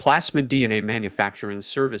Plasmid DNA manufacturing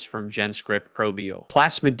service from GenScript ProBio.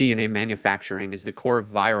 Plasmid DNA manufacturing is the core of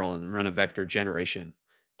viral and RNA vector generation.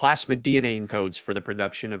 Plasmid DNA encodes for the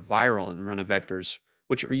production of viral and RNA vectors,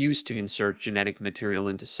 which are used to insert genetic material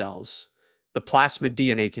into cells. The plasmid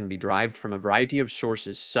DNA can be derived from a variety of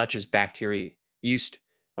sources such as bacteria, yeast,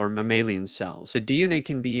 or mammalian cells. The DNA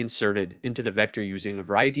can be inserted into the vector using a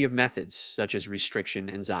variety of methods such as restriction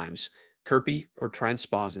enzymes, KIRPI, or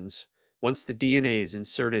transposons. Once the DNA is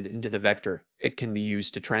inserted into the vector, it can be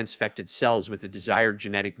used to transfected cells with the desired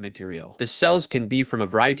genetic material. The cells can be from a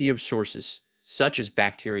variety of sources, such as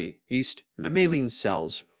bacteria, yeast, mammalian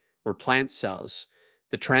cells, or plant cells.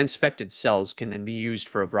 The transfected cells can then be used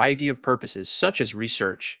for a variety of purposes such as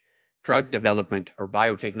research, drug development, or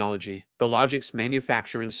biotechnology. Biologics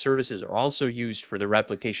manufacturing services are also used for the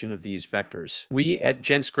replication of these vectors. We at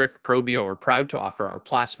GenScript ProBio are proud to offer our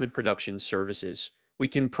plasmid production services. We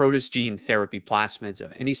can produce gene therapy plasmids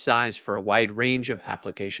of any size for a wide range of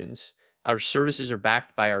applications. Our services are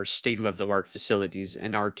backed by our state-of-the-art facilities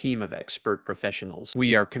and our team of expert professionals.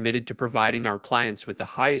 We are committed to providing our clients with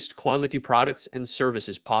the highest quality products and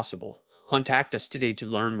services possible. Contact us today to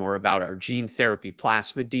learn more about our gene therapy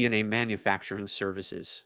plasmid DNA manufacturing services.